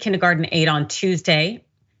pre-kindergarten aide on Tuesday.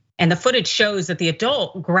 And the footage shows that the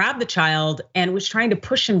adult grabbed the child and was trying to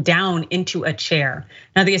push him down into a chair.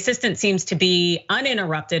 Now, the assistant seems to be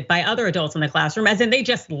uninterrupted by other adults in the classroom, as in they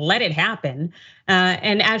just let it happen.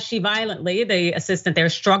 And as she violently, the assistant there,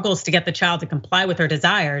 struggles to get the child to comply with her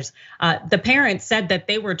desires, the parents said that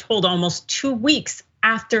they were told almost 2 weeks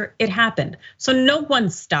after it happened. So no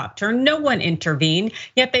one stopped her, no one intervened,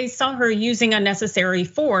 yet they saw her using unnecessary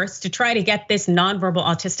force to try to get this nonverbal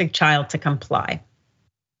autistic child to comply.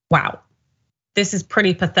 Wow, this is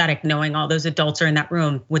pretty pathetic knowing all those adults are in that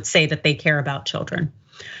room would say that they care about children.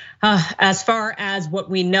 As far as what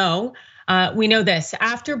we know this.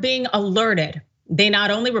 After being alerted, they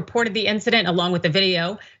not only reported the incident along with the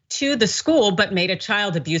video to the school, but made a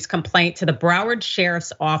child abuse complaint to the Broward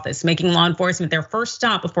Sheriff's Office, making law enforcement their first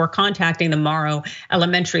stop before contacting the Morrow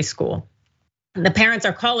Elementary School. The parents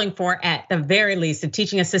are calling for, at the very least, a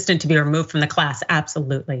teaching assistant to be removed from the class,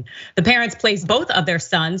 absolutely. The parents placed both of their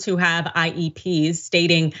sons who have IEPs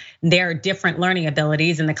stating their different learning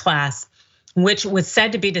abilities in the class, which was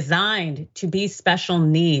said to be designed to be special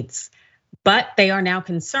needs. But they are now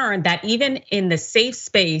concerned that even in the safe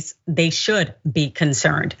space, they should be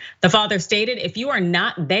concerned. The father stated, if you are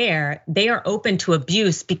not there, they are open to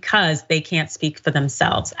abuse because they can't speak for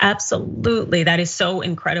themselves. Absolutely, that is so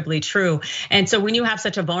incredibly true. And so when you have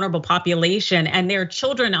such a vulnerable population and their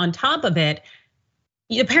children on top of it,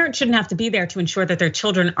 the parent shouldn't have to be there to ensure that their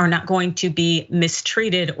children are not going to be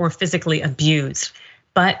mistreated or physically abused.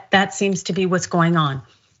 But that seems to be what's going on.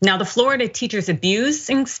 Now, the Florida teachers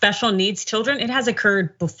abusing special needs children, it has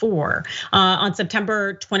occurred before. On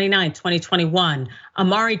September 29, 2021,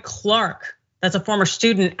 Amari Clark, that's a former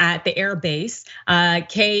student at the Air Base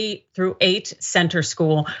K-8 Center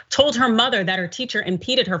School, told her mother that her teacher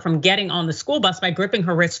impeded her from getting on the school bus by gripping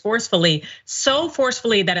her wrist forcefully, so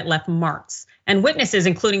forcefully that it left marks. And witnesses,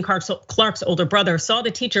 including Clark's older brother, saw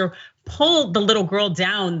the teacher pull the little girl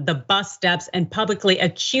down the bus steps and publicly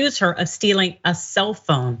accuse her of stealing a cell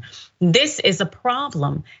phone. This is a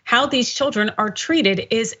problem. How these children are treated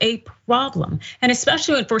is a problem. And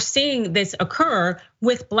especially if we're seeing this occur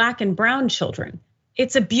with Black and brown children.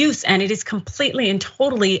 It's abuse and it is completely and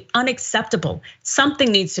totally unacceptable.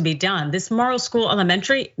 Something needs to be done. This Morrow School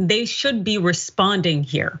Elementary, they should be responding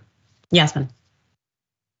here. Yasmin.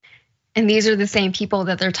 And these are the same people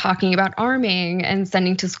that they're talking about arming and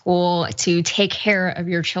sending to school to take care of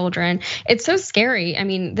your children. It's so scary. I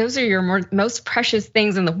mean, those are your most precious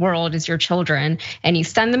things in the world is your children. And you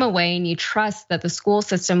send them away and you trust that the school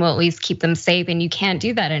system will at least keep them safe, and you can't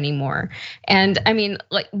do that anymore. And I mean,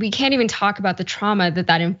 like, we can't even talk about the trauma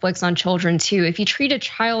that inflicts on children too. If you treat a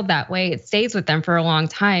child that way, it stays with them for a long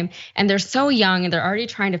time. And they're so young and they're already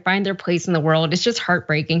trying to find their place in the world. It's just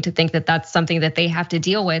heartbreaking to think that that's something that they have to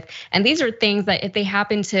deal with. And these are things that if they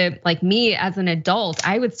happen to like me as an adult,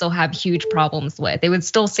 I would still have huge problems with. They would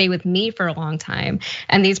still stay with me for a long time.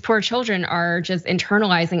 And these poor children are just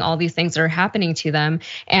internalizing all these things that are happening to them.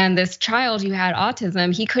 And this child who had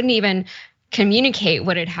autism, he couldn't even communicate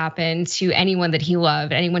what had happened to anyone that he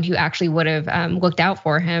loved, anyone who actually would have looked out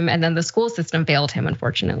for him. And then the school system failed him,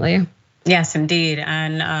 unfortunately. Yes, indeed.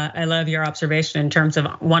 And I love your observation in terms of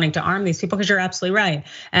wanting to arm these people, because you're absolutely right.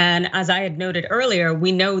 And as I had noted earlier,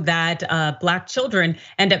 we know that Black children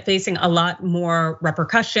end up facing a lot more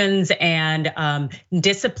repercussions and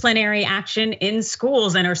disciplinary action in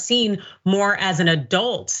schools, and are seen more as an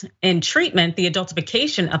adult in treatment, the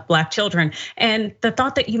adultification of Black children. And the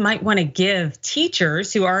thought that you might want to give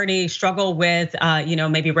teachers who already struggle with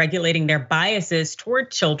maybe regulating their biases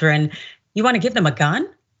toward children, you want to give them a gun?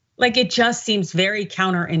 Like, it just seems very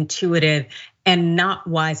counterintuitive and not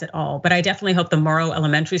wise at all. But I definitely hope the Morrow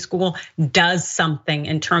Elementary School does something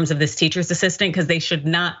in terms of this teacher's assistant, because they should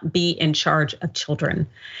not be in charge of children.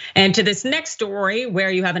 And to this next story,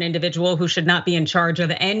 where you have an individual who should not be in charge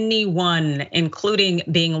of anyone, including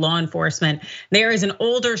being law enforcement. There is an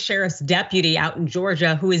older sheriff's deputy out in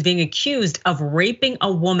Georgia who is being accused of raping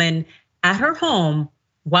a woman at her home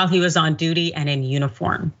while he was on duty and in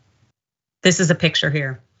uniform. This is a picture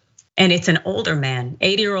here. And it's an older man,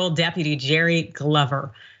 80-year-old Deputy Jerry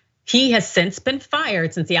Glover. He has since been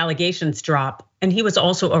fired since the allegations dropped, and he was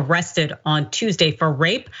also arrested on Tuesday for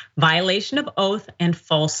rape, violation of oath, and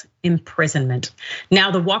false imprisonment.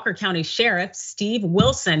 Now, the Walker County Sheriff, Steve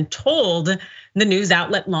Wilson, told the news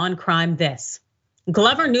outlet Law and Crime this: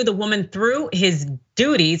 Glover knew the woman through his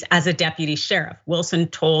duties as a deputy sheriff, Wilson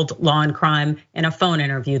told Law and Crime in a phone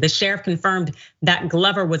interview. The sheriff confirmed that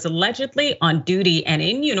Glover was allegedly on duty and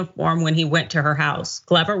in uniform when he went to her house.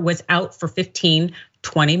 Glover was out for 15-20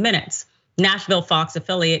 minutes. Nashville Fox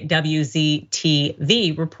affiliate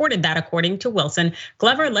WZTV reported that, according to Wilson,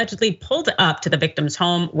 Glover allegedly pulled up to the victim's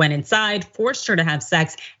home, went inside, forced her to have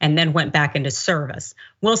sex, and then went back into service.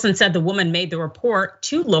 Wilson said the woman made the report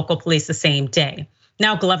to local police the same day.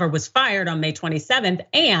 Now, Glover was fired on May 27th,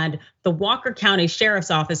 and the Walker County Sheriff's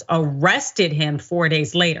Office arrested him 4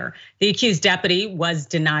 days later. The accused deputy was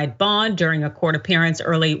denied bond during a court appearance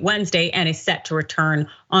early Wednesday and is set to return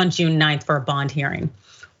on June 9th for a bond hearing.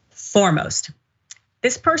 Foremost,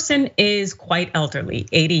 this person is quite elderly,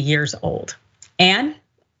 80 years old, and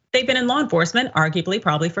they've been in law enforcement, arguably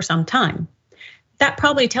probably for some time. That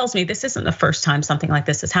probably tells me this isn't the first time something like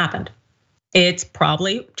this has happened. It's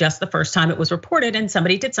probably just the first time it was reported and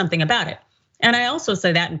somebody did something about it. And I also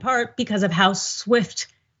say that in part because of how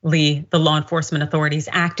swiftly the law enforcement authorities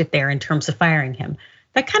acted there in terms of firing him.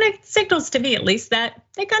 That kind of signals to me, at least, that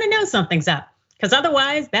they kind of know something's up. Because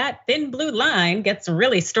otherwise, that thin blue line gets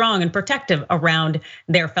really strong and protective around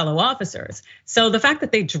their fellow officers. So the fact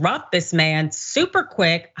that they dropped this man super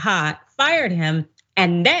quick, hot, fired him,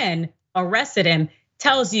 and then arrested him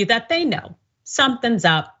tells you that they know something's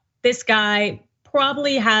up. This guy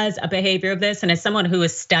probably has a behavior of this, and as someone who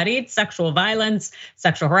has studied sexual violence,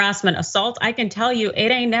 sexual harassment, assault, I can tell you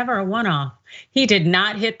it ain't never a one-off. He did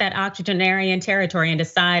not hit that octogenarian territory and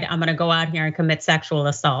decide, I'm gonna go out here and commit sexual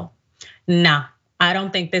assault. Nah, I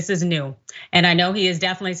don't think this is new. And I know he is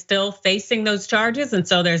definitely still facing those charges, and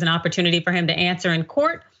so there's an opportunity for him to answer in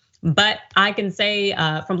court. But I can say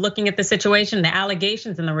from looking at the situation, the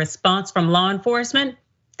allegations and the response from law enforcement,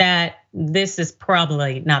 that this is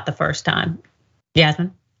probably not the first time.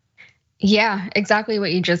 Yasmin? Yeah, exactly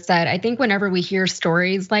what you just said. I think whenever we hear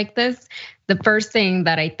stories like this, the first thing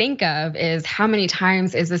that I think of is how many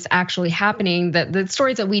times is this actually happening? The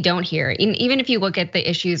stories that we don't hear. And even if you look at the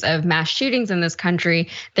issues of mass shootings in this country,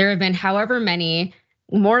 there have been however many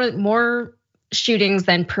more shootings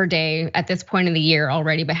than per day at this point in the year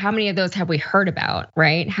already, but how many of those have we heard about,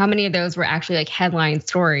 right? How many of those were actually like headline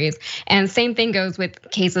stories? And same thing goes with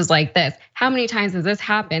cases like this. How many times has this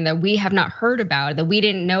happened that we have not heard about, that we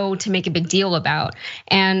didn't know to make a big deal about?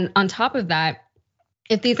 And on top of that,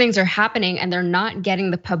 if these things are happening and they're not getting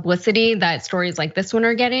the publicity that stories like this one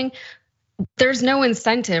are getting, there's no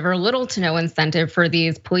incentive or little to no incentive for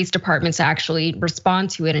these police departments to actually respond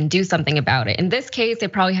to it and do something about it. In this case, they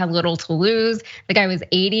probably had little to lose. The guy was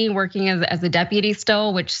 80 working as a deputy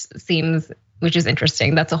still, which is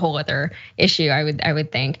interesting. That's a whole other issue, I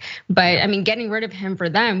would think. But I mean, getting rid of him for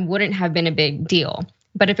them wouldn't have been a big deal.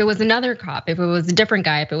 But if it was another cop, if it was a different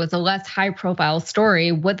guy, if it was a less high profile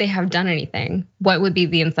story, would they have done anything? What would be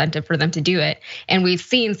the incentive for them to do it? And we've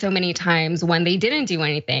seen so many times when they didn't do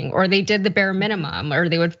anything, or they did the bare minimum, or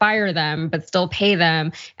they would fire them but still pay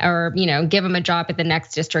them, or give them a job at the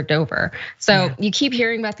next district over. So you keep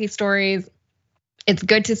hearing about these stories. It's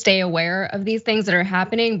good to stay aware of these things that are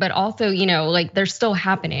happening, but also, like they're still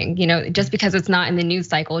happening. Just because it's not in the news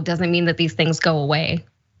cycle doesn't mean that these things go away.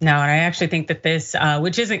 No, and I actually think that this,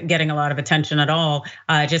 which isn't getting a lot of attention at all,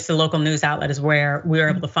 just the local news outlet is where we were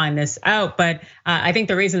able to find this out. But I think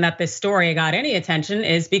the reason that this story got any attention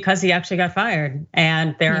is because he actually got fired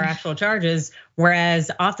and there are actual charges, whereas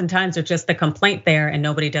oftentimes it's just the complaint there and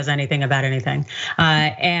nobody does anything about anything.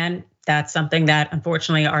 And that's something that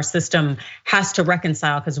unfortunately our system has to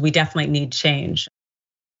reconcile because we definitely need change.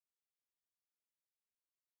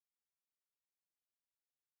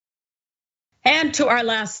 And to our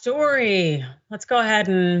last story, let's go ahead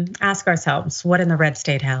and ask ourselves, what in the red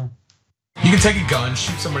state hell? You can take a gun,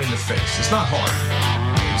 shoot somebody in the face. It's not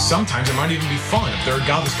hard. Sometimes it might even be fun if they're a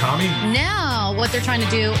godless commie. Now, what they're trying to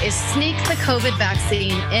do is sneak the COVID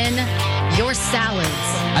vaccine in your salads.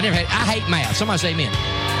 I hate math. Somebody say amen.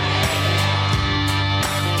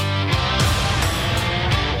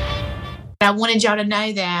 I wanted y'all to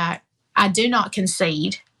know that I do not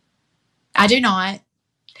concede. I do not.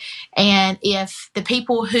 And if the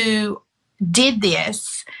people who did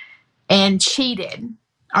this and cheated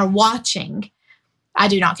are watching, I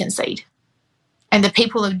do not concede. And the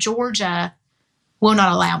people of Georgia will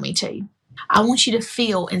not allow me to. I want you to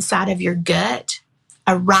feel inside of your gut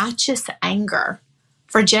a righteous anger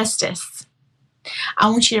for justice. I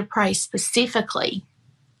want you to pray specifically,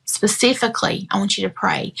 I want you to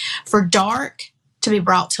pray for dark to be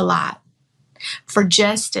brought to light, for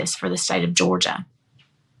justice for the state of Georgia.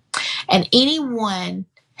 And anyone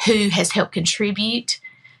who has helped contribute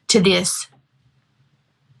to this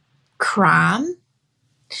crime,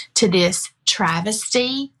 to this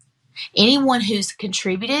travesty, anyone who's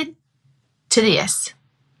contributed to this,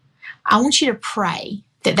 I want you to pray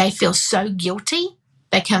that they feel so guilty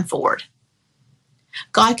they come forward.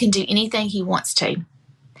 God can do anything he wants to.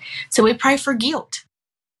 So we pray for guilt.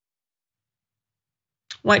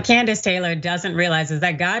 What Candace Taylor doesn't realize is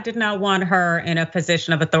that God did not want her in a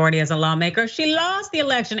position of authority as a lawmaker. She lost the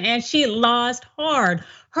election and she lost hard.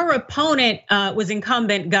 Her opponent was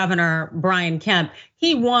incumbent Governor Brian Kemp.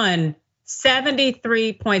 He won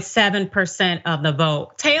 73.7% of the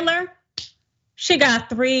vote. Taylor, she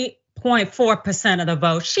got 3.4% of the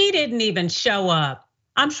vote. She didn't even show up.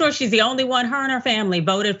 I'm sure she's the only one. Her and her family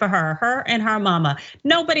voted for her and her mama.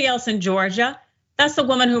 Nobody else in Georgia. That's the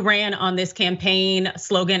woman who ran on this campaign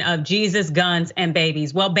slogan of Jesus, guns, and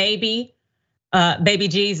babies. Well, baby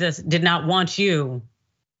Jesus did not want you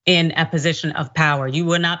in a position of power. You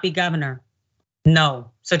will not be governor.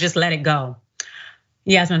 No, so just let it go.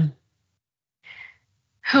 Yasmin.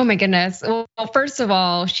 Oh my goodness. Well, first of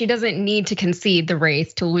all, she doesn't need to concede the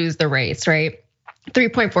race to lose the race, right?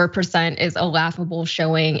 3.4% is a laughable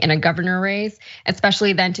showing in a governor race,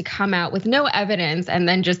 especially then to come out with no evidence and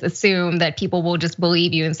then just assume that people will just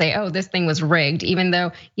believe you and say, oh, this thing was rigged, even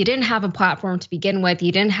though you didn't have a platform to begin with,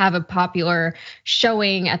 you didn't have a popular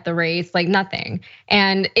showing at the race, like nothing.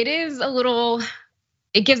 And it gives a little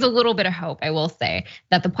bit of hope, I will say,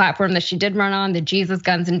 that the platform that she did run on, the Jesus,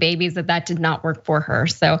 guns, and babies, that did not work for her.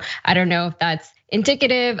 So I don't know if that's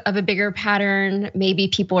indicative of a bigger pattern. Maybe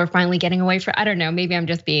people are finally getting away from, I don't know, maybe I'm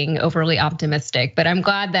just being overly optimistic, but I'm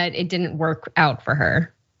glad that it didn't work out for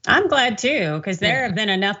her. I'm glad too, because there have been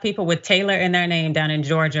enough people with Taylor in their name down in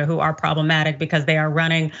Georgia who are problematic because they are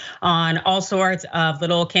running on all sorts of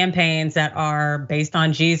little campaigns that are based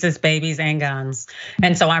on Jesus, babies, and guns.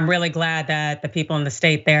 And so I'm really glad that the people in the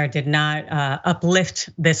state there did not uplift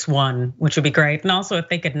this one, which would be great. And also if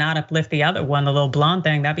they could not uplift the other one, the little blonde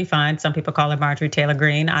thing, that'd be fine. Some people call her Marjorie Taylor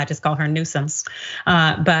Greene. I just call her nuisance,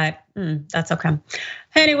 but that's okay.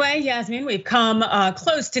 Anyway, Yasmin, we've come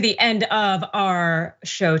close to the end of our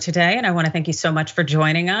show today, and I want to thank you so much for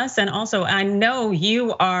joining us. And also, I know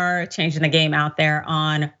you are changing the game out there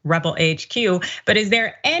on Rebel HQ, but is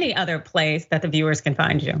there any other place that the viewers can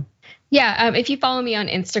find you? Yeah, if you follow me on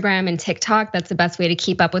Instagram and TikTok, that's the best way to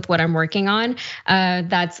keep up with what I'm working on.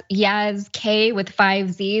 That's Yaz K with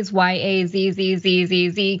 5 Z's, YAZZZZZK.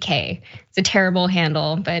 It's a terrible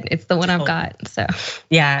handle, but it's the one I've got, so.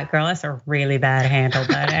 Yeah, girl, that's a really bad handle,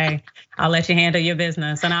 but hey, I'll let you handle your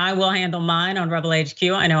business. And I will handle mine on Rebel HQ.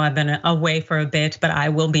 I know I've been away for a bit, but I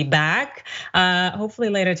will be back hopefully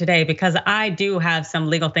later today because I do have some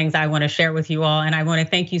legal things I want to share with you all. And I want to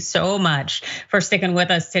thank you so much for sticking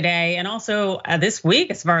with us today. And also this week,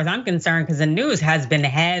 as far as I'm concerned, because the news has been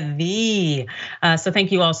heavy. So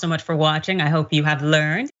thank you all so much for watching. I hope you have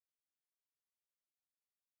learned.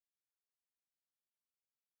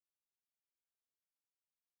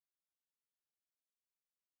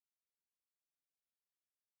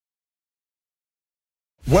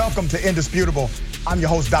 Welcome to Indisputable. I'm your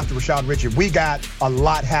host, Dr. Rashad Richard. We got a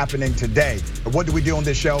lot happening today. What do we do on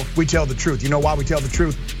this show? We tell the truth. You know why we tell the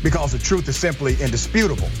truth? Because the truth is simply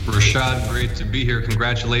indisputable. Rashad, great to be here.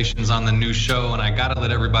 Congratulations on the new show. And I got to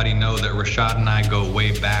let everybody know that Rashad and I go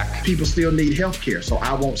way back. People still need health care, so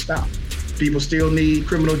I won't stop. People still need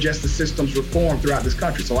criminal justice systems reform throughout this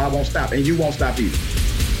country, so I won't stop. And you won't stop either.